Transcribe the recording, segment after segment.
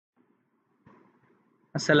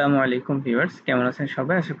আসসালামু আলাইকুম ভিউয়ার্স, কেমন আছেন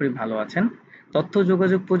সবাই? আশা করি ভালো আছেন। তথ্য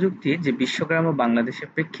যোগাযোগ প্রযুক্তির যে বিশ্বগ্রাম ও বাংলাদেশের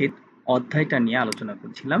প্রেক্ষিত অধ্যায়টা নিয়ে আলোচনা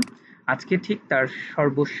করছিলাম। আজকে ঠিক তার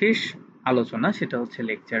সর্বশেষ আলোচনা, সেটা হচ্ছে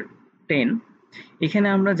লেকচার 10। এখানে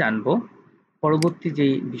আমরা জানবো পরবর্তী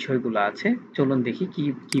যেই বিষয়গুলো আছে। চলুন দেখি কি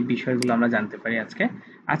কি বিষয়গুলো আমরা জানতে পারি আজকে।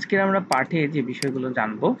 আজকের আমরা পাঠে যে বিষয়গুলো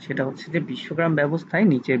জানবো সেটা হচ্ছে যে বিশ্বগ্রাম ব্যবস্থায়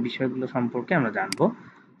নিচের বিষয়গুলো সম্পর্কে আমরা জানবো: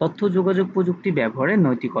 তথ্য যোগাযোগ প্রযুক্তি ব্যবহারের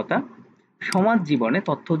নৈতিকতা, সমাজ জীবনে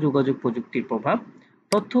তথ্য যোগাযোগ প্রযুক্তির প্রভাব,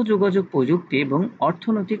 তথ্য যোগাযোগ প্রযুক্তি এবং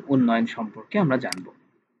অর্থনৈতিক উন্নয়ন সম্পর্কে আমরা জানব।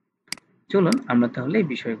 চলুন আমরা তাহলে এই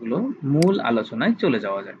বিষয়গুলো মূল আলোচনায় চলে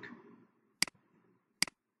যাওয়া যাক।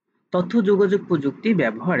 তথ্য যোগাযোগ প্রযুক্তি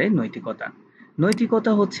ব্যবহারে নৈতিকতা।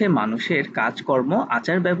 নৈতিকতা হচ্ছে মানুষের কাজকর্ম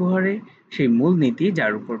আচার ব্যবহারে সেই মূল নীতি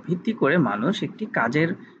যার উপর ভিত্তি করে মানুষ একটি কাজের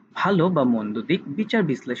ভালো বা মন্দ দিক বিচার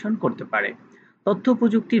বিশ্লেষণ করতে পারে। তথ্য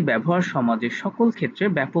প্রযুক্তির ব্যবহার সমাজের সকল ক্ষেত্রে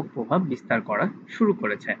ব্যাপক প্রভাব বিস্তার করা শুরু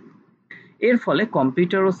করেছে। এর ফলে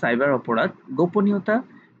কম্পিউটার ও সাইবার অপরাধ, গোপনীয়তা,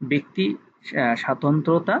 ব্যক্তি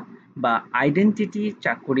স্বাতন্ত্র্যতা বা আইডেন্টিটি,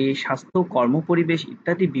 চাকরি, স্বাস্থ্য, কর্মপরিবেশ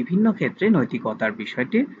ইত্যাদি বিভিন্ন ক্ষেত্রে নৈতিকতার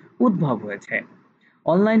বিষয়টি উদ্ভব হয়েছে।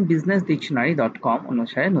 অনলাইন বিজনেস ডিকশনারি .com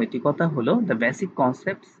অনুসারে নৈতিকতা হলো the basic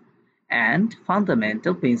concepts and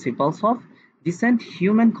fundamental principles of dissent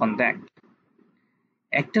human conduct.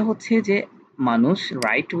 একটা হচ্ছে যে মানুষ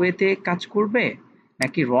রাইট ওয়েতে কাজ করবে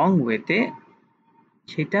নাকি রং ওয়েতে,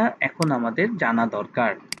 সেটা এখন আমাদের জানা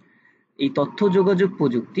দরকার। এই তথ্য যোগাযোগ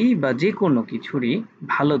প্রযুক্তি বা যে কোনো কিছুরই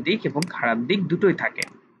ভালো দিক এবং খারাপ দিক দুটোই থাকে।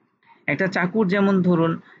 একটা চাকুর যেমন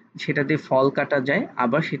ধরুন সেটা দিয়ে ফল কাটা যায়,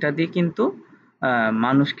 আবার সেটা দিয়ে কিন্তু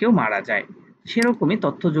মানুষকেও মারা যায়। সেরকমই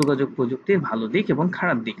তথ্য যোগাযোগ প্রযুক্তির ভালো দিক এবং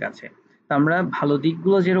খারাপ দিক আছে। তো আমরা ভালো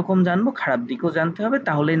দিকগুলো যেরকম জানবো, খারাপ দিকও জানতে হবে,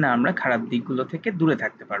 তাহলেই না আমরা খারাপ দিকগুলো থেকে দূরে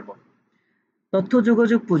থাকতে পারবো। তথ্য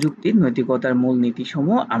যোগাযোগ প্রযুক্তির নৈতিকতার মূল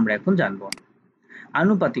নীতিসমূহ আমরা এখন জানবো।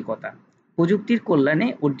 আনুপাতিকতা: প্রযুক্তির কল্যাণে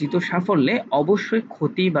অর্জিত সাফল্যে অবশ্যই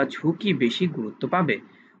ক্ষতি বা ঝুঁকি বেশি গুরুত্ব পাবে।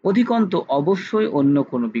 অধিকন্তু অবশ্যই অন্য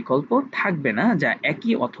কোনো বিকল্প থাকবে না যা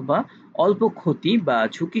একই অথবা অল্প ক্ষতি বা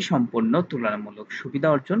ঝুঁকি সম্পন্ন তুলনামূলক সুবিধা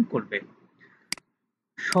অর্জন করবে।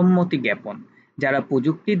 সম্মতি জ্ঞাপন: যারা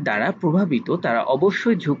প্রযুক্তির দ্বারা প্রভাবিত তারা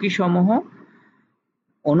অবশ্যই ঝুঁকিসমূহ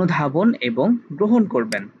অনুধাবন এবং গ্রহণ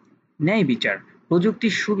করবেন। ন্যায় বিচার: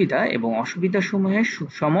 প্রযুক্তির সুবিধা এবং অসুবিধাসমূহের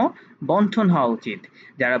সুষম বণ্টন হওয়া উচিত।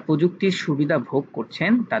 যারা প্রযুক্তির সুবিধা ভোগ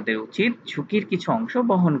করছেন তাদের উচিত ঝুঁকির কিছু অংশ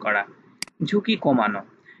বহন করা। ঝুঁকি কমানো: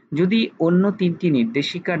 যদি অন্য তিনটি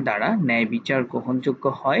নির্দেশিকার দ্বারা ন্যায় বিচার গ্রহণযোগ্য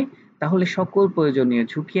হয় তাহলে সকল প্রয়োজনীয়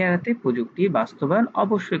ঝুঁকি এড়াতে প্রযুক্তির বাস্তবায়ন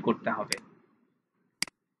অবশ্যই করতে হবে।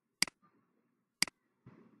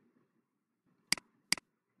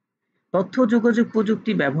 তথ্য যোগাযোগ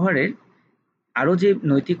প্রযুক্তি ব্যবহারের আরো যে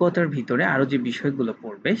নৈতিকতার ভিতরে আরো যে বিষয়গুলো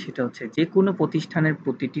পড়বে সেটা হচ্ছে যে কোনো প্রতিষ্ঠানের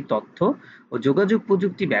প্রতিটি তথ্য ও যোগাযোগ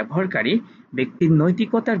প্রযুক্তি ব্যবহারকারী ব্যক্তির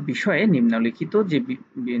নৈতিকতার বিষয়ে নিম্নলিখিত যে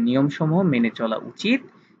নিয়মসমূহ মেনে চলা উচিত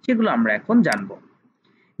সেগুলো আমরা এখন জানব।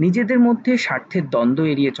 নিজেদের মধ্যে স্বার্থের দ্বন্দ্ব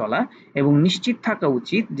এড়িয়ে চলা এবং নিশ্চিত থাকা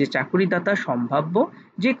উচিত যে চাকরিদাতা সম্ভাব্য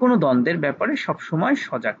যে কোনো দ্বন্দ্বের ব্যাপারে সবসময়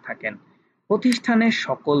সজাগ থাকেন। প্রতিষ্ঠানের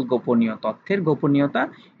সকল গোপনীয় তথ্যের গোপনীয়তা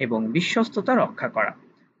এবং বিশ্বস্ততা রক্ষা করা।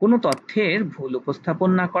 কোনো তথ্যের ভুল উপস্থাপন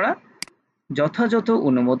না করা। যথাযথ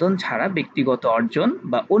অনুমোদন ছাড়া ব্যক্তিগত অর্জন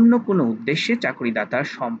বা অন্য কোনো উদ্দেশ্যে চাকরিদাতার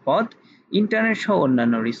সম্পদ, ইন্টারনেট সহ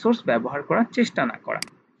অন্যান্য রিসোর্স ব্যবহার করার চেষ্টা না করা।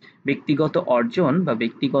 ব্যক্তিগত অর্জন বা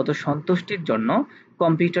ব্যক্তিগত সন্তুষ্টির জন্য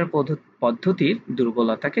কম্পিউটার পদ্ধতির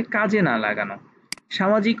দুর্বলতাকে কাজে না লাগানো।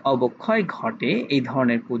 সামাজিক অবক্ষয় ঘটে এই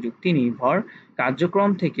ধরনের প্রযুক্তি নির্ভর কার্যক্রম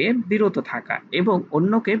থেকে বিরত থাকা এবং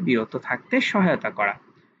অন্যকে বিরত থাকতে সহায়তা করা,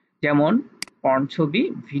 যেমন পর্ন ছবি,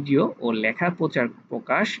 ভিডিও ও লেখা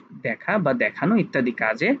প্রকাশ, দেখা বা দেখানো ইত্যাদি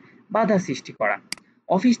কাজে বাধা সৃষ্টি করা।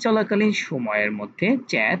 অফিস চলাকালীন সময়ের মধ্যে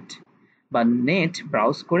চ্যাট বা নেট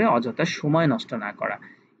ব্রাউজ করে অযথা সময় নষ্ট না করা।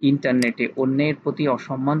 ইন্টারনেটে অন্যের প্রতি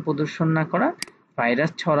অসম্মান প্রদর্শন না করা।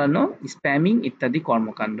 ভাইরাস ছড়ানো, স্প্যামিং ইত্যাদি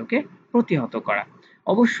কর্মকাণ্ডকে প্রতিহত করা।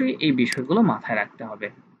 অবশ্যই এই বিষয়গুলো মাথায় রাখতে হবে।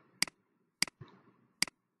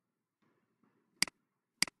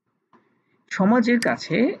 সমাজের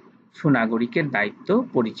কাছে সুনাগরিকের দায়িত্ব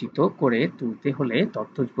পরিচিত করে তুলতে হলে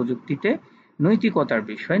তথ্য প্রযুক্তিতে নৈতিকতার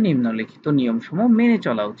বিষয়ে নিম্নলিখিত নিয়মসমূহ মেনে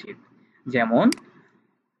চলা উচিত। যেমন,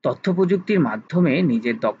 তথ্য প্রযুক্তির মাধ্যমে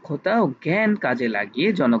নিজের দক্ষতা ও জ্ঞান কাজে লাগিয়ে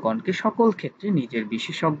জনগণকে সকল ক্ষেত্রে নিজের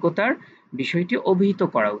বিশেষজ্ঞতার বিষয়টি অভিহিত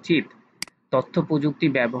করা উচিত। তথ্য প্রযুক্তি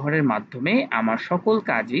ব্যবহারের মাধ্যমে আমার সকল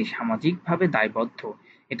কাজই সামাজিকভাবে দায়বদ্ধ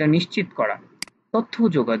এটা নিশ্চিত করা। তথ্য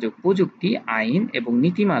যোগাযোগ প্রযুক্তি আইন এবং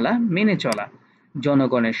নীতিমালা মেনে চলা।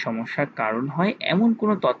 জনগণের সমস্যার কারণ হয় এমন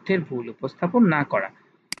কোনো তথ্যের ভুল উপস্থাপন না করা।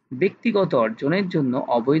 ব্যক্তিগত অর্জনের জন্য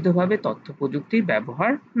অবৈধভাবে তথ্য প্রযুক্তির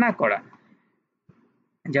ব্যবহার না করা।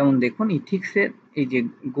 যেমন দেখুন ইথিক্সের এই যে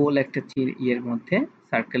গোল একটা ইয়ের মধ্যে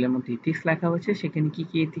সার্কেলের মধ্যে ইথিক্স লেখা হয়েছে, সেখানে কি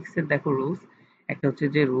কি ইথিক্সের দেখো রুলস, একটা হচ্ছে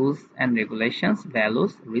যে rules and regulations,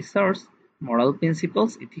 values, resource, moral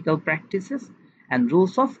principles, ethical practices and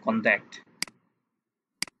rules of conduct.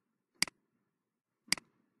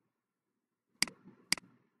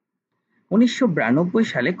 1992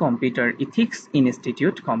 সালে কম্পিউটার ইথিক্স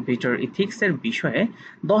ইনস্টিটিউট কম্পিউটার ইথিক্সের বিষয়ে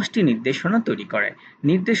 10টি নির্দেশনা তৈরি করে।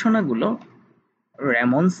 নির্দেশনাগুলো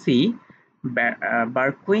রেমন সি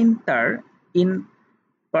বারকুইন তার in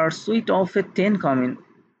pursuit of A 10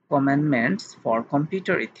 commandments for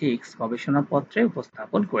computer ethics গবেষণাপত্রে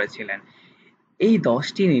উপস্থাপন করেছিলেন। এই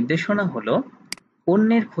 10টি নির্দেশনা হলো: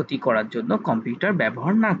 অন্যের ক্ষতি করার জন্য কম্পিউটার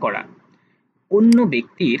ব্যবহার না করা, অন্য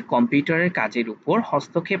ব্যক্তির কম্পিউটারের কাজের উপর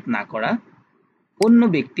হস্তক্ষেপ না করা, অন্য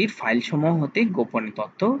ব্যক্তির ফাইলসমূহ হতে গোপন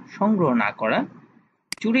তথ্য সংগ্রহ না করা,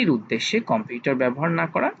 চুরির উদ্দেশ্যে কম্পিউটার ব্যবহার না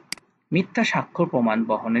করা, মিথ্যা স্বাক্ষর প্রমাণ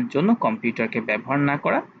বহনের জন্য কম্পিউটারকে ব্যবহার না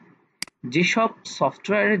করা, যেসব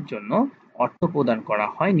সফটওয়্যারের জন্য অর্থ প্রদান করা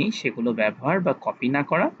হয়নি সেগুলো ব্যবহার বা কপি না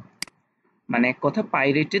করা, মানে এক কথা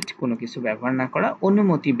পাইরেটেড কোনো কিছু ব্যবহার না করা,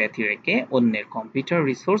 অনুমতি ব্যতি রেখে অন্যের কম্পিউটার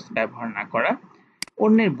রিসোর্স ব্যবহার না করা,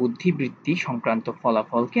 অন্যের বুদ্ধিবৃত্তি সংক্রান্ত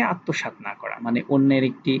ফলাফলকে আত্মসাৎ না করা, মানে অন্যের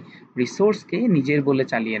একটি রিসোর্সকে নিজের বলে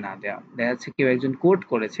চালিয়ে না দেওয়া। দেখা যাচ্ছে কেউ একজন কোড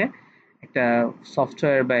করেছে, একটা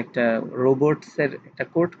সফটওয়্যার বা একটা রোবটসের একটা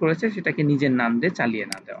কোড করেছে, সেটাকে নিজের নাম দিয়ে চালিয়ে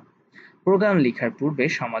না দেওয়া। প্রোগ্রাম লেখার পূর্বে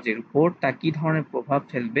সমাজের উপর তা কি ধরনের প্রভাব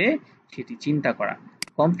ফেলবে সেটি চিন্তা করা।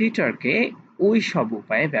 কম্পিউটারকে ওই সব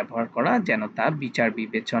উপায়ে ব্যবহার করা যেন তা বিচার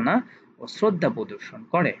বিবেচনা ও শ্রদ্ধা প্রদর্শন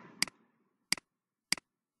করে।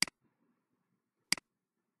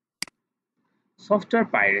 Software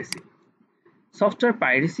piracy. সফটওয়্যার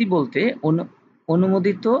পাইরেসি বলতে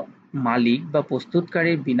অনুমোদিত মালিক বা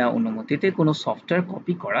প্রস্তুতকারীর বিনা অনুমতিতে কোনো সফটওয়্যার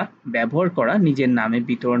কপি করা, ব্যবহার করা, নিজের নামে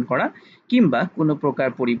বিতরণ করা কিংবা কোনো প্রকার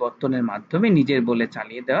পরিবর্তনের মাধ্যমে নিজের বলে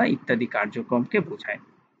চালিয়ে দেওয়া ইত্যাদি কার্যক্রমকে বোঝায়।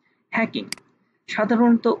 হ্যাকিং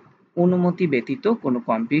সাধারণত অনুমতি ব্যতীত কোনো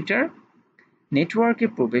কম্পিউটার নেটওয়ার্কে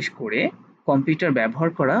প্রবেশ করে কম্পিউটার ব্যবহার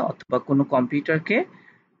করা অথবা কোনো কম্পিউটারকে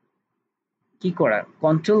কি করা,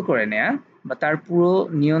 কন্ট্রোল করে নেয়া বা তার পুরো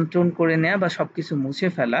নিয়ন্ত্রণ করে নেয়া বা সবকিছু মুছে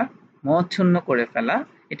ফেলা, মহাচ্ছন্ন করে ফেলা,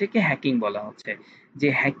 এটাকে হ্যাকিং বলা হচ্ছে। যে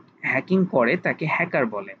হ্যাকিং করে তাকে হ্যাকার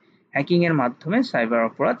বলে। হ্যাকিং এর মাধ্যমে সাইবার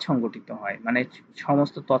অপরাধ সংগঠিত হয়, মানে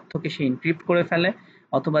সমস্ত তথ্যকে সে এনক্রিপ্ট করে ফেলে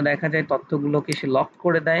অথবা দেখা যায় তথ্যগুলোকে সে লক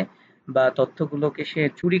করে দেয় বা তথ্যগুলোকে সে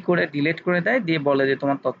চুরি করে ডিলিট করে দেয়, দিয়ে বলে যে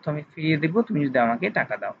তোমার তথ্য আমি ফিরিয়ে দিব তুমি যদি আমাকে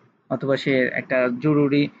টাকা দাও, অথবা সে একটা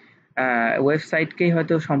জরুরি ওয়েবসাইটকেই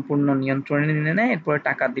হয়তো সম্পূর্ণ নিয়ন্ত্রণে নিয়ে নেয়, এরপরে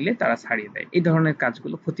টাকা দিলে তারা ছাড়িয়ে দেয়। এই ধরনের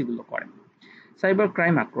কাজগুলো ক্ষতিগুলো করে। সাইবার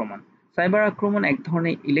ক্রাইম আক্রমণ। সাইবার আক্রমণ এক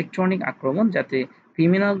ধরনের ইলেকট্রনিক আক্রমণ যাতে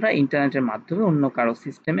ক্রিমিনালরা ইন্টারনেটের মাধ্যমে অন্য কারো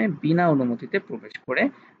সিস্টেমে বিনা অনুমতিতে প্রবেশ করে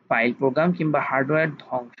ফাইল, প্রোগ্রাম কিংবা হার্ডওয়্যার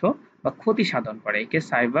ধ্বংস বা ক্ষতি সাধন করে। একে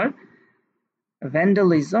সাইবার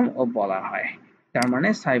ভ্যান্ডালিজম ও বলা হয়। তার মানে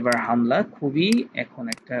সাইবার হামলা খুবই এখন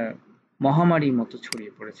একটা মহামারীর মতো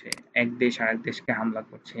ছড়িয়ে পড়েছে। এক দেশ আরেক দেশকে হামলা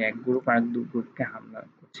করছে, এক গ্রুপ আরেক গ্রুপকে হামলা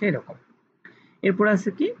করছে, এরকম। এরপর আছে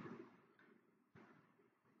কি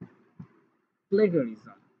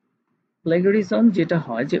প্লেগারিজম। প্লেগারিজম যেটা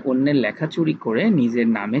হয় যে অন্যের লেখা চুরি করে নিজের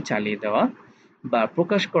নামে চালিয়ে দেওয়া বা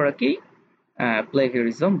প্রকাশ করাকেই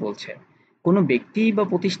প্লেগারিজম বলছে। কোনো ব্যক্তি বা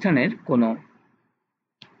প্রতিষ্ঠানের কোনো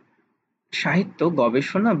সাহিত্য,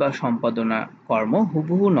 গবেষণা বা সম্পাদনা কর্ম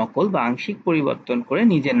হুবহু নকল বা আংশিক পরিবর্তন করে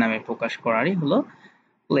নিজের নামে প্রকাশ করারই হলো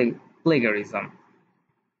প্লেগারিজম।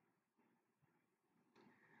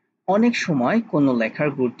 অনেক সময় কোনো লেখার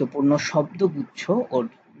গুরুত্বপূর্ণ শব্দগুচ্ছ ও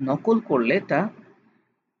নকল করলে তা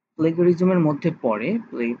প্লেগারিজমের মধ্যে পড়ে।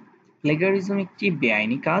 প্লেগারিজম একটি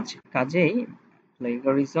বেআইনি কাজ, কাজেই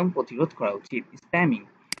প্লেগারিজম প্রতিরোধ করা উচিত। স্প্যামিং।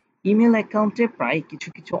 ইমেল অ্যাকাউন্টে প্রায় কিছু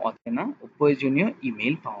কিছু অচেনা ও প্রয়োজনীয়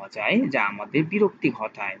ইমেল পাওয়া যায় যা আমাদের বিরক্তি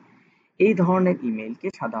ঘটায়। এই ধরনের ইমেইলকে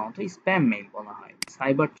সাধারণত স্প্যাম মেইল বলা হয়।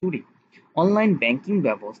 সাইবার চুরি। অনলাইন ব্যাংকিং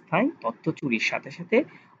ব্যবস্থায় তথ্য চুরির সাথে সাথে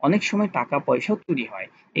অনেক সময় টাকা পয়সাও চুরি হয়।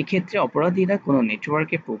 এক্ষেত্রে অপরাধীরা কোনো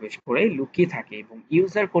নেটওয়ার্কে প্রবেশ করে লুকিয়ে থাকে এবং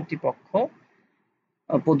ইউজার কর্তৃপক্ষ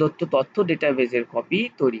প্রদত্ত তথ্য ডেটাবেজের কপি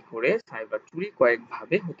তৈরি করে। সাইবার চুরি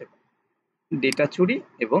কয়েকভাবে হতে পারে: ডেটা চুরি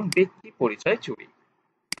এবং ব্যক্তি পরিচয় চুরি।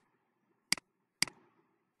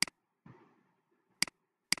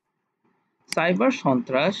 সাইবার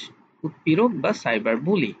সন্ত্রাস, উৎপীড়ক বা সাইবার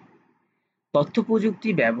বুলি। তথ্য প্রযুক্তি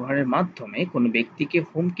ব্যবহারের মাধ্যমে কোনো ব্যক্তিকে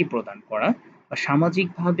হুমকি প্রদান করা বা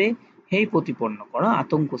সামাজিকভাবে হেয় প্রতিপন্ন করা,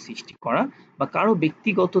 আতঙ্ক সৃষ্টি করা বা কারো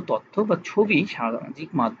ব্যক্তিগত তথ্য বা ছবি সামাজিক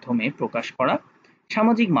মাধ্যমে প্রকাশ করা,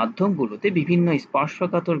 সামাজিক মাধ্যমগুলোতে বিভিন্ন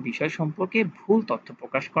স্পর্শকাতর বিষয় সম্পর্কে ভুল তথ্য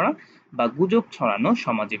প্রকাশ করা বা গুজব ছড়ানো,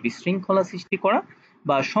 সমাজে বিশৃঙ্খলা সৃষ্টি করা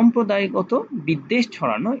বা সম্প্রদায়গত বিদ্বেষ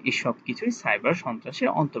ছড়ানো, এসব কিছুই সাইবার সন্ত্রাসের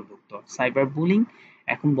অন্তর্ভুক্ত। সাইবার বুলিং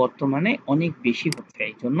এখন বর্তমানে অনেক বেশি হচ্ছে,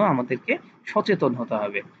 এই জন্য আমাদেরকে সচেতন হতে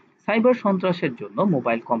হবে। সাইবার সন্ত্রাসের জন্য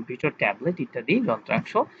মোবাইল, কম্পিউটার, ট্যাবলেট ইত্যাদি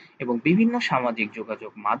যন্ত্রাংশ এবং বিভিন্ন সামাজিক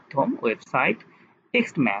যোগাযোগ মাধ্যম, website,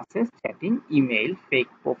 text message, chatting, email, fake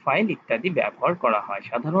profile ইত্যাদি ব্যবহার করা হয়।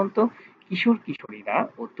 সাধারণত কিশোর কিশোরীরা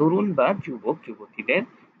ও তরুণ বা যুবক যুবতীদের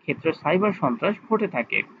ক্ষেত্রে সাইবার সন্ত্রাস ঘটে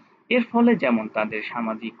থাকে। এর ফলে যেমন তাদের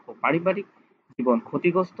সামাজিক ও পারিবারিক জীবন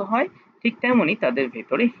ক্ষতিগ্রস্ত হয়, ঠিক তেমনি তাদের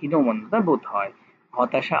ভেতরে হীনমন্যতা বোধ হয়,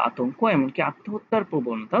 হতাশা, আতঙ্ক, এমনকি আত্মহত্যার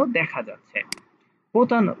প্রবণতাও দেখা যাচ্ছে।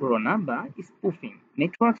 প্রতারণা বা স্পুফিং।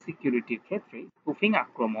 নেটওয়ার্ক সিকিউরিটির ক্ষেত্রে স্পুফিং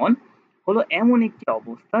আক্রমণ হলো এমন একটি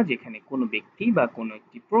অবস্থা যেখানে কোনো ব্যক্তি বা কোনো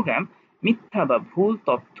একটি প্রোগ্রাম মিথ্যা বা ভুল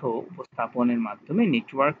তথ্য উপস্থাপনের মাধ্যমে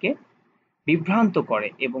নেটওয়ার্কে বিভ্রান্ত করে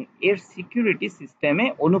এবং এর সিকিউরিটি সিস্টেমে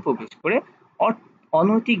অনুপ্রবেশ করে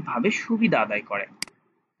অনৈতিকভাবে সুবিধা আদায় করে।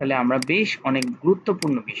 তাহলে আমরা বেশ অনেক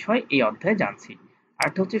গুরুত্বপূর্ণ বিষয় এই অধ্যায়ে জানছি।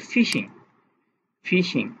 আরেকটা হচ্ছে ফিশিং।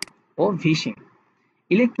 ফিশিং ও ভিশিং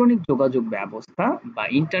ইলেকট্রনিক যোগাযোগ ব্যবস্থা বা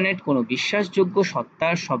ইন্টারনেট কোনো বিশ্বাসযোগ্য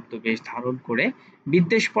সত্তার শব্দবেশ ধারণ করে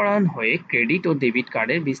বিদ্বেষপরায়ণ হয়ে ক্রেডিট ও ডেবিট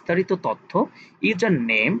কার্ডের বিস্তারিত তথ্য, ইউজার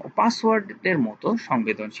নেম ও পাসওয়ার্ডের মতো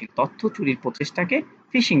সংবেদনশীল তথ্য চুরির প্রচেষ্টাকে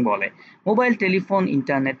ফিশিং বলে। মোবাইল টেলিফোন,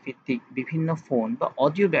 ইন্টারনেট ভিত্তিক বিভিন্ন ফোন বা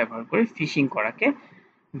অডিও ব্যবহার করে ফিশিং করাকে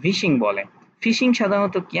ভিশিং বলে। ফিশিং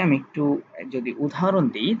সাধারণত কি, আমি একটু যদি উদাহরণ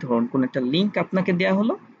দিই, ধরুন কোন একটা লিঙ্ক আপনাকে দেওয়া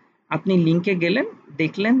হলো, আপনি লিঙ্কে গেলেন,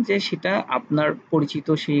 দেখলেন যে সেটা আপনার পরিচিত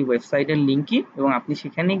সেই ওয়েবসাইটের লিঙ্কই এবং আপনি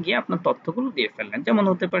সেখানে গিয়ে আপনার তথ্যগুলো দিয়ে ফেললেন, যেমন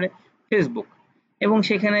হতে পারে ফেসবুক, এবং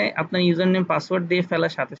সেখানে আপনার ইউজার নেম পাসওয়ার্ড দিয়ে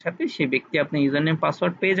ফেলার সাথে সাথে সেই ব্যক্তি আপনার ইউজার নেম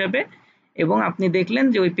পাসওয়ার্ড পেয়ে যাবে এবং আপনি দেখলেন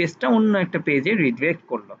যে ওই পেজটা অন্য একটা পেজে রিডাইরেক্ট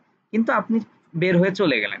করলো, কিন্তু আপনি বের হয়ে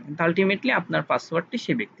চলে গেলেন, কিন্তু আলটিমেটলি আপনার পাসওয়ার্ডটি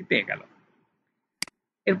সে ব্যক্তি পেয়ে গেল।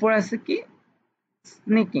 এরপর আছে কি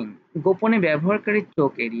স্নেকিং, গোপনে ব্যবহারকারীর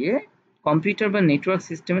চোখ এড়িয়ে কম্পিউটার বা নেটওয়ার্ক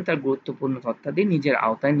সিস্টেমে তার গুরুত্বপূর্ণ তথ্যাদি নিজের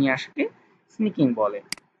আওতায় নিয়ে আসাকে স্নিকিং বলে।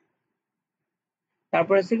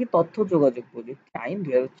 তারপর আছে কি তথ্য যোগাযোগ প্রযুক্তি আইন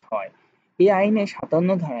 2006। এই আইনে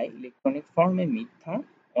 57 ধারায় ইলেকট্রনিক ফর্মে মিথ্যা,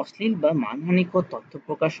 অশ্লীল বা মানহানিকর তথ্য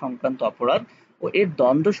প্রকাশ সংক্রান্ত অপরাধ ও এর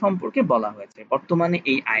দণ্ড সম্পর্কে বলা হয়েছে। বর্তমানে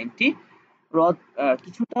এই আইনটি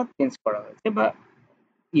কিছুটা চেঞ্জ করা হয়েছে বা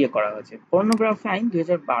করা হয়েছে। পর্নোগ্রাফি আইন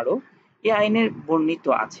 2012। এই আইনের বর্ণিত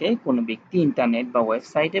আছে কোনো ব্যক্তি ইন্টারনেট বা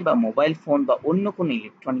ওয়েবসাইটে বা মোবাইল ফোন বা অন্য কোনো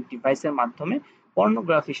ইলেকট্রনিক ডিভাইসের মাধ্যমে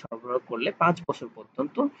পর্নোগ্রাফি সরবরাহ করলে 5 বছর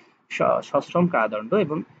পর্যন্ত সশ্রম কারাদণ্ড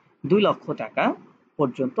এবং 2 লক্ষ টাকা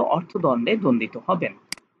পর্যন্ত অর্থদণ্ডে দণ্ডিত হবেন।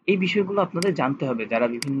 এই বিষয়গুলো আপনাদের জানতে হবে, যারা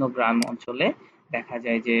বিভিন্ন গ্রাম অঞ্চলে দেখা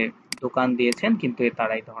যায় যে দোকান দিয়েছেন কিন্তু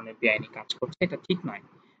তারা এই ধরনের বেআইনি কাজ করছে, এটা ঠিক নয়।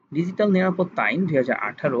 ডিজিটাল নিরাপত্তা আইন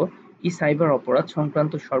 2018 সাইবার অপরাধ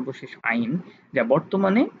সংক্রান্ত সর্বশেষ আইন যা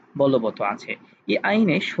বর্তমানে বলবৎ আছে। এই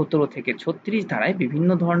আইনে 17 থেকে 36 ধারায় বিভিন্ন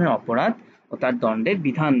ধরনের অপরাধ ও তার দণ্ডের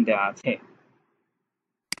বিধান দেওয়া আছে।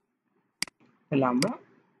 তাহলে আমরা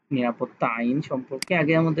নিরাপত্তা আইন সম্পর্কে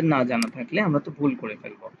আগে আমাদের না জানা থাকলে আমরা তো ভুল করে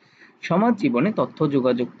ফেলবো। সমাজ জীবনে তথ্য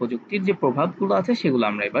যোগাযোগ প্রযুক্তির যে প্রভাবগুলো আছে সেগুলো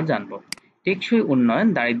আমরা এবার জানবো। টেকসই উন্নয়ন,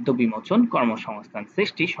 দারিদ্র্য বিমোচন, কর্মসংস্থান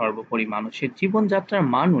সৃষ্টি, সর্বোপরি মানুষের জীবনযাত্রার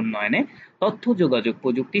মান উন্নয়নে তথ্য যোগাযোগ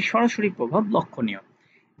প্রযুক্তির সরাসরি প্রভাব লক্ষণীয়।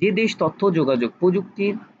 যে দেশ তথ্য যোগাযোগ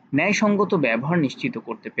প্রযুক্তির ন্যায়সঙ্গত ব্যবহার নিশ্চিত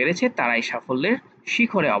করতে পেরেছে তারাই সাফল্যের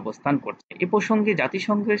শিখরে অবস্থান করছে। এ প্রসঙ্গে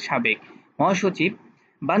জাতিসংঘের সাবেক মহাসচিব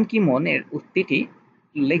বান কি মুন এর উক্তিটি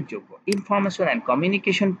উল্লেখযোগ্য। Information and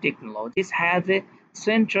communication technologies have a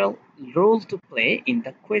central role to play in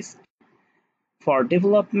the quest for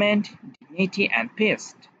development, dignity and peace.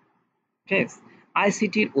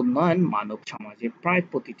 আইসিটির উন্নয়ন মানব সমাজের প্রায়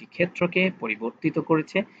প্রতিটি ক্ষেত্রকে পরিবর্তিত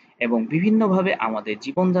করেছে এবং বিভিন্নভাবে আমাদের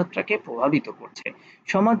জীবনযাত্রাকে প্রভাবিত করছে।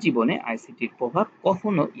 সমাজ জীবনে আইসিটির প্রভাব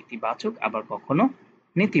কখনো ইতিবাচক আবার কখনো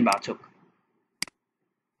নেতিবাচক।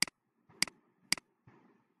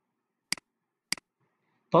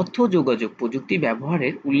 তথ্য যোগাযোগ প্রযুক্তি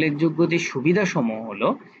ব্যবহারের উল্লেখযোগ্য যে সুবিধাসমূহ হলো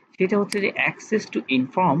সেটা হচ্ছে যে অ্যাক্সেস টু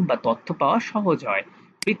ইনফর্ম বা তথ্য পাওয়া সহজ হয়।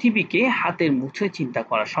 পৃথিবীকে হাতের মুঠোয় চিন্তা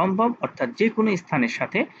করা সম্ভব, অর্থাৎ যে কোনো স্থানের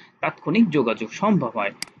সাথে তাৎক্ষণিক যোগাযোগ সম্ভব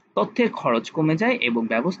হয়। তথ্যের খরচ কমে যায় এবং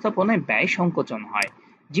ব্যবস্থাপনায় ব্যয় সংকোচন হয়।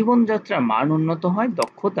 জীবনযাত্রার মান উন্নত হয়,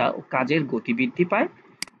 দক্ষতা ও কাজের গতি বৃদ্ধি পায়,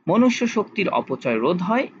 মনুষ্য শক্তির অপচয় রোধ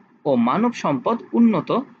হয় ও মানব সম্পদ উন্নত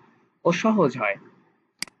ও সহজ হয়।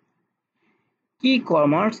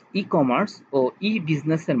 ই-কমার্স ও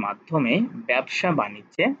ই-বিজনেসের মাধ্যমে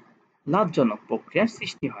ব্যবসা-বাণিজ্যে লাভজনক প্রক্রিয়ার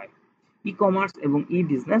সৃষ্টি হয়। ই-কমার্স এবং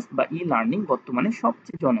ই-বিজনেস বা ই-লার্নিং বর্তমানে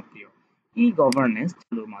সবচেয়ে জনপ্রিয়। ই-গভর্নেন্স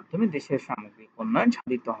চালুর মাধ্যমে দেশের সামগ্রিক উন্নয়ন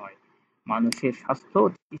সাধিত হয়। মানুষের স্বাস্থ্য ও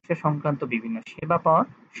চিকিৎসা সংক্রান্ত বিভিন্ন সেবা পাওয়া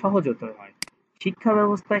সহজতর হয়। শিক্ষা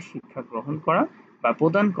ব্যবস্থায় শিক্ষা গ্রহণ করা বা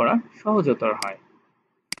প্রদান করা সহজতর হয়।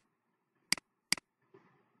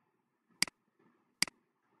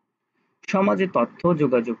 সমাজে তথ্য ও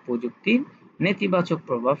যোগাযোগ প্রযুক্তির নেতিবাচক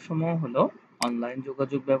প্রভাবসমূহ হলো অনলাইন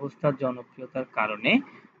যোগাযোগ ব্যবস্থার জনপ্রিয়তার কারণে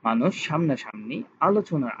মানুষ সামনাসামনি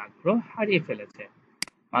আলোচনার আগ্রহ হারিয়ে ফেলেছে।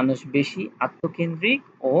 মানুষ বেশি আত্মকেন্দ্রিক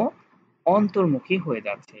ও অন্তর্মুখী হয়ে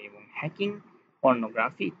যাচ্ছে এবং হ্যাকিং,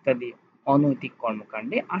 পর্নোগ্রাফি ইত্যাদি অনৈতিক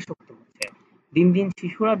কর্মকাণ্ডে আসক্ত হচ্ছে। দিন দিন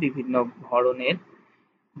শিশুরা বিভিন্ন ধরনের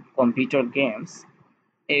কম্পিউটার গেমস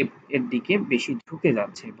এর দিকে বেশি ঝুঁকে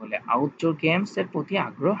যাচ্ছে বলে আউটডোর গেমস এর প্রতি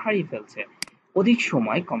আগ্রহ হারিয়ে ফেলছে। অধিক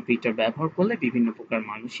সময় কম্পিউটার ব্যবহার করলে বিভিন্ন প্রকার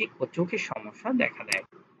মানসিক ও চোখের সমস্যা দেখা দেয়।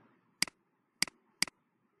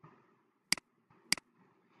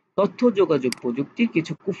 তথ্য যোগাযোগ প্রযুক্তির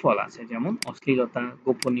কিছু কুফল আছে, যেমন অশ্লীলতা,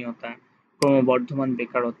 গোপনীয়তা, ক্রমবর্ধমান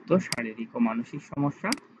বেকারত্ব, শারীরিক ও মানসিক সমস্যা,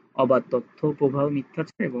 অবাধ তথ্য প্রবাহ,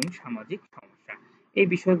 মিথ্যাচার এবং সামাজিক সমস্যা। এই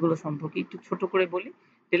বিষয়গুলো সম্পর্কে একটু ছোট করে বলি।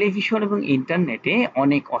 টেলিভিশন এবং ইন্টারনেটে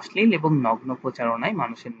অনেক অশ্লীল এবং নগ্ন প্রচারণায়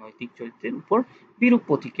মানুষের নৈতিক চরিত্রের উপর বিরূপ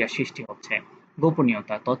প্রতিক্রিয়া সৃষ্টি হচ্ছে।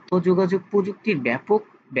 গোপনীয়তা, তথ্য যোগাযোগ প্রযুক্তির ব্যাপক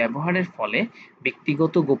ব্যবহারের ফলে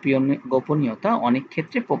ব্যক্তিগত গোপনীয়তা অনেক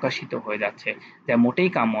ক্ষেত্রে প্রকাশিত হয়ে যাচ্ছে, যা মোটেই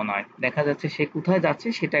কাম্য নয়। দেখা যাচ্ছে সে কোথায় যাচ্ছে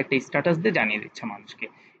সেটা একটা স্ট্যাটাস দিয়ে জানিয়ে দিচ্ছে মানুষকে।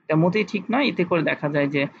 এটা মোটেই ঠিক নয়। এতে করে দেখা যায়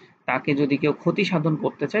যে তাকে যদি কেউ ক্ষতি সাধন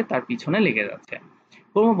করতে চায় তার পিছনে লেগে যাচ্ছে।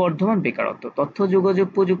 ক্রমবর্ধমান বেকারত্ব, তথ্য যোগাযোগ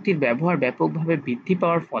প্রযুক্তির ব্যবহার ব্যাপকভাবে বৃদ্ধি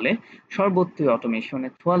পাওয়ার ফলে সর্বত্রই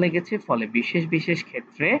অটোমেশনের ছোঁয়া লেগেছে, ফলে বিশেষ বিশেষ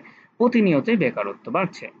ক্ষেত্রে প্রতিনিয়তই বেকারত্ব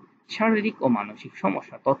বাড়ছে। শারীরিক ও মানসিক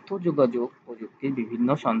সমস্যা, তথ্য যোগাযোগ প্রযুক্তির বিভিন্ন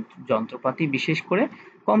যন্ত্রপাতি বিশেষ করে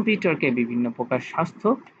কম্পিউটারকে বিভিন্ন প্রকার স্বাস্থ্য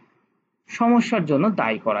সমস্যার জন্য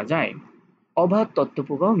দায়ী করা যায়। অবাধ তথ্য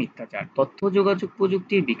প্রবাহ, মিথ্যাচার, তথ্য যোগাযোগ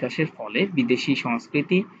প্রযুক্তির বিকাশের ফলে বিদেশি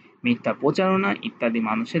সংস্কৃতি, মিথ্যা প্রচারণা ইত্যাদি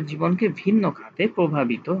মানুষের জীবনকে ভিন্ন খাতে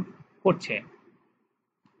প্রভাবিত করছে।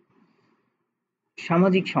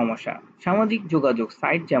 সামাজিক সমস্যা, সামাজিক যোগাযোগ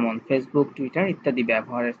সাইট যেমন ফেসবুক, টুইটার ইত্যাদি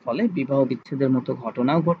ব্যবহারের ফলে বিবাহ বিচ্ছেদের মতো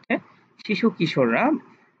ঘটনাও ঘটছে। শিশু কিশোররা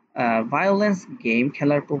ভায়োলেন্স, গেম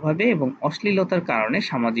খেলার প্রভাবে এবং অশ্লীলতার কারণে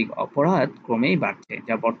সামাজিক অপরাধ ক্রমেই বাড়ছে,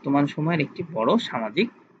 যা বর্তমান সময়ের একটি বড় সামাজিক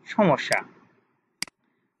সমস্যা।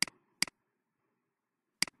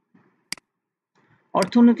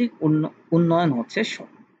 অর্থনৈতিক উন্নয়ন হচ্ছে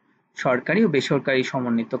সরকারি ও বেসরকারি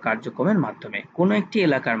সমন্বিত কার্যক্রমের মাধ্যমে কোনো একটি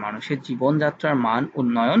এলাকার মানুষের জীবনযাত্রার মান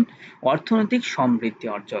উন্নয়ন, অর্থনৈতিক সমৃদ্ধি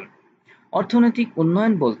অর্জন। অর্থনৈতিক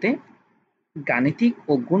উন্নয়ন বলতে গাণিতিক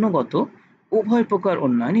ও গুণগত উভয় প্রকার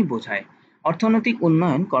উন্নয়নই বোঝায়। অর্থনৈতিক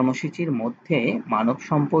উন্নয়ন কর্মসূচির মধ্যে মানব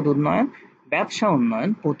সম্পদ উন্নয়ন, ব্যবসা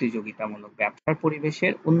উন্নয়ন, প্রতিযোগিতামূলক ব্যবসার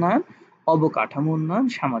পরিবেশের উন্নয়ন, অবকাঠামো উন্নয়ন,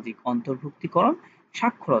 সামাজিক অন্তর্ভুক্তিকরণ,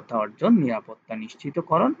 সাক্ষরতা অর্জন, নিরাপত্তা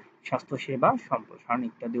নিশ্চিতকরণ, স্বাস্থ্যসেবা সম্প্রসারণ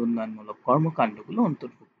ইত্যাদি উন্নয়নমূলক কর্মকাণ্ডগুলো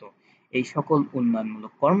অন্তর্ভুক্ত। এই সকল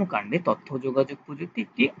উন্নয়নমূলক কর্মকাণ্ডে তথ্য যোগাযোগ প্রযুক্তি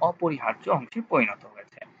একটি অপরিহার্য অংশে পরিণত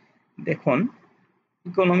হয়েছে। দেখুন,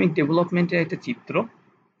 ইকোনমিক ডেভেলপমেন্টের একটা চিত্র,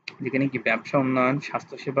 যেখানে কি ব্যবসা উন্নয়ন,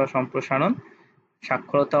 স্বাস্থ্যসেবা সম্প্রসারণ,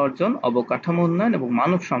 সাক্ষরতা অর্জন, অবকাঠামো উন্নয়ন এবং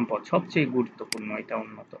মানব সম্পদ সবচেয়ে গুরুত্বপূর্ণ, এটা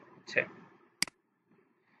উন্নত হচ্ছে।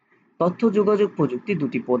 তথ্য যোগাযোগ প্রযুক্তি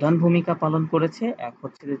দুটি প্রধান ভূমিকা পালন করেছে। এক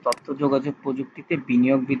হচ্ছে যে তথ্য যোগাযোগ প্রযুক্তিতে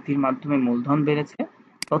বিনিয়োগ বৃদ্ধির মাধ্যমে মূলধন বেড়েছে।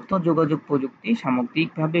 তথ্য যোগাযোগ প্রযুক্তি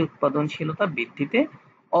সামগ্রিকভাবে উৎপাদনশীলতা বৃদ্ধিতে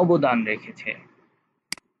অবদান রেখেছে।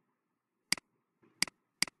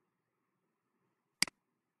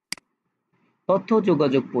 তথ্য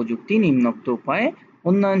যোগাযোগ প্রযুক্তি নিম্নোক্ত উপায়ে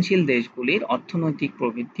উন্নয়নশীল দেশগুলির অর্থনৈতিক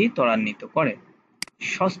প্রবৃদ্ধি ত্বরান্বিত করে: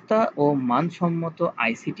 সস্তা ও মানসম্মত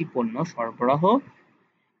আইসিটি পণ্য সরবরাহ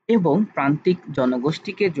এবং প্রান্তিক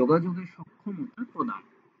জনগোষ্ঠীকে যোগাযোগের সক্ষমতা প্রদান,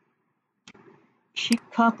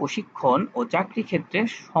 শিক্ষা, প্রশিক্ষণ ও চাকরি ক্ষেত্রে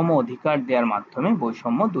সম অধিকার দেওয়ার মাধ্যমে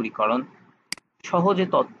বৈষম্য দূরীকরণ, সহজে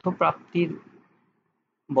তথ্য প্রাপ্তির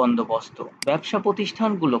বন্দোবস্ত, ব্যবসা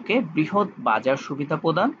প্রতিষ্ঠানগুলোকে বৃহৎ বাজার সুবিধা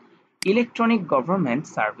প্রদান, ইলেকট্রনিক গভর্নমেন্ট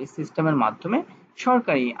সার্ভিস সিস্টেমের মাধ্যমে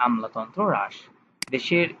সরকারি আমলাতন্ত্র হ্রাস,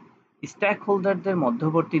 দেশের স্টেকহোল্ডারদের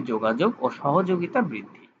মধ্যবর্তী যোগাযোগ ও সহযোগিতা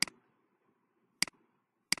বৃদ্ধি।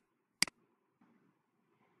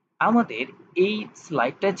 আমাদের এই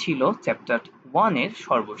স্লাইডটা ছিল চ্যাপ্টার 1 এর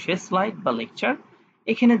সর্বশেষ স্লাইড বা লেকচার।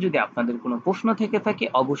 এখানে যদি আপনাদের কোনো প্রশ্ন থেকে থাকে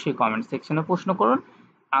অবশ্যই কমেন্ট সেকশনে প্রশ্ন করুন,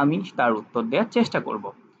 আমি তার উত্তর দেওয়ার চেষ্টা করব।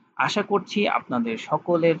 আশা করছি আপনাদের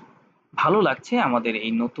সকলের ভালো লাগছে আমাদের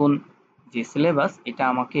এই নতুন যে সিলেবাস, এটা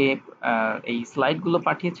আমাকে এই স্লাইডগুলো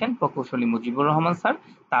পাঠিয়েছেন প্রকৌশলী মুজিবুর রহমান স্যার,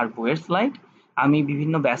 তার বইয়ের স্লাইড। আমি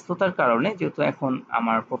বিভিন্ন ব্যস্ততার কারণে, যেহেতু এখন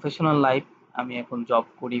আমার প্রফেশনাল লাইফ, আমি এখন জব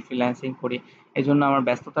করি, ফ্রিল্যান্সিং করি, এজন্য আমার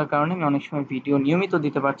ব্যস্ততার কারণে আমি অনেক সময় ভিডিও নিয়মিত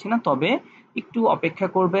দিতে পারছি না। তবে একটু অপেক্ষা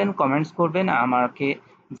করবেন, কমেন্টস করবেন আমাকে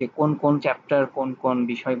যে কোন কোন চ্যাপ্টার, কোন কোন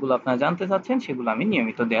বিষয়গুলো আপনারা জানতে চাচ্ছেন, সেগুলো আমি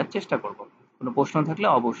নিয়মিত দেওয়ার চেষ্টা করব। কোনো প্রশ্ন থাকলে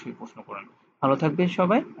অবশ্যই প্রশ্ন করুন। ভালো থাকবেন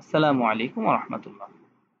সবাই। আসসালামু আলাইকুম ওয়া রাহমাতুল্লাহ।